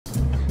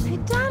Hey,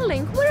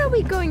 darling, where are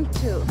we going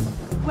to?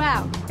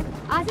 Well,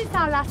 as it's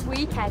our last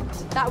weekend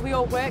that we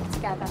all work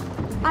together,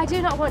 I do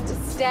not want to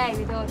stay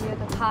with all the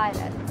other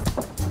pilots.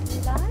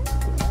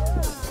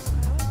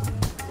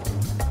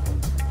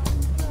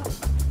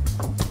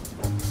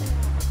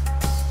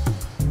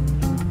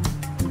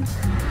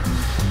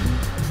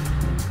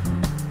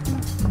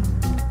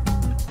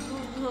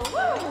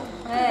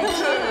 Hey,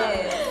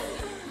 cheers!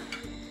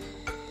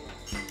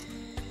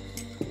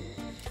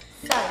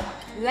 So,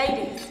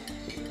 ladies,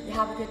 you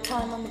have a good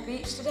time on the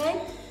beach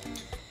today?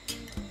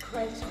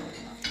 Great.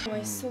 Oh,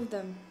 I saw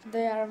them.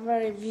 They are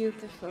very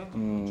beautiful.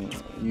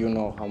 You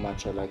know how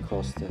much I like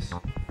hostess.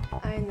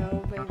 I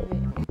know, baby.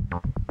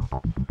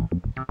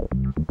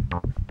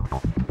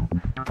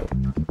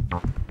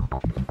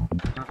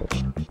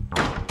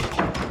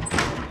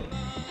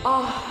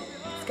 Oh,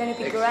 it's going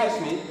to be great.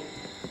 Excuse me,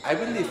 I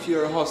believe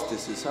you're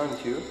hostesses,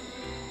 aren't you?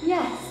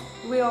 Yes,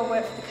 we all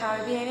work for the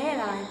Caribbean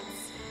Airlines.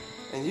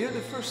 And you're the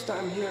first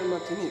time here in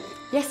Martinique.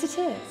 Yes, it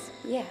is.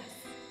 Yes.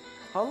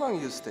 How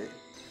long you stay?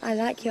 I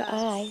like your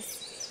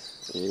eyes.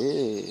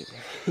 Hey,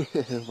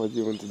 what do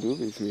you want to do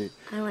with me?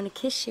 I want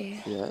to kiss you.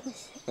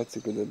 Yes, that's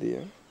a good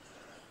idea.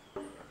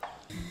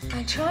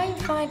 I try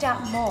and find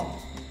out more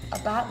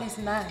about this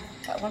man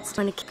that wants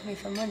to kick me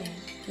for money.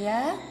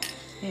 Yeah?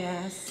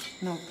 Yes,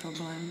 no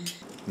problem.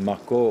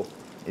 Marco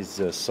is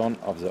the son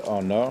of the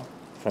owner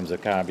from the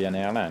Caribbean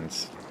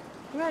Airlines.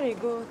 Very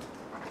good.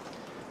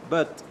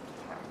 But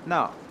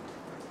now,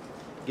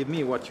 give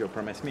me what you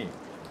promised me.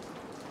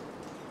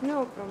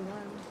 No problem.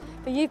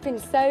 But you've been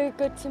so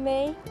good to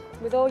me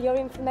with all your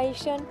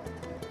information.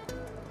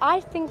 I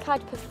think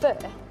I'd prefer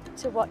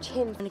to watch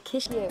him and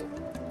kiss you.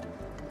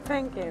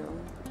 Thank you.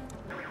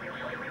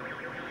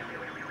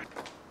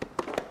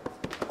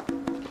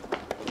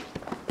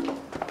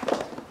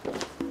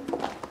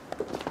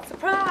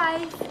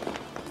 Surprise!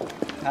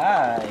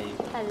 Hi.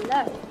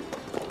 Hello.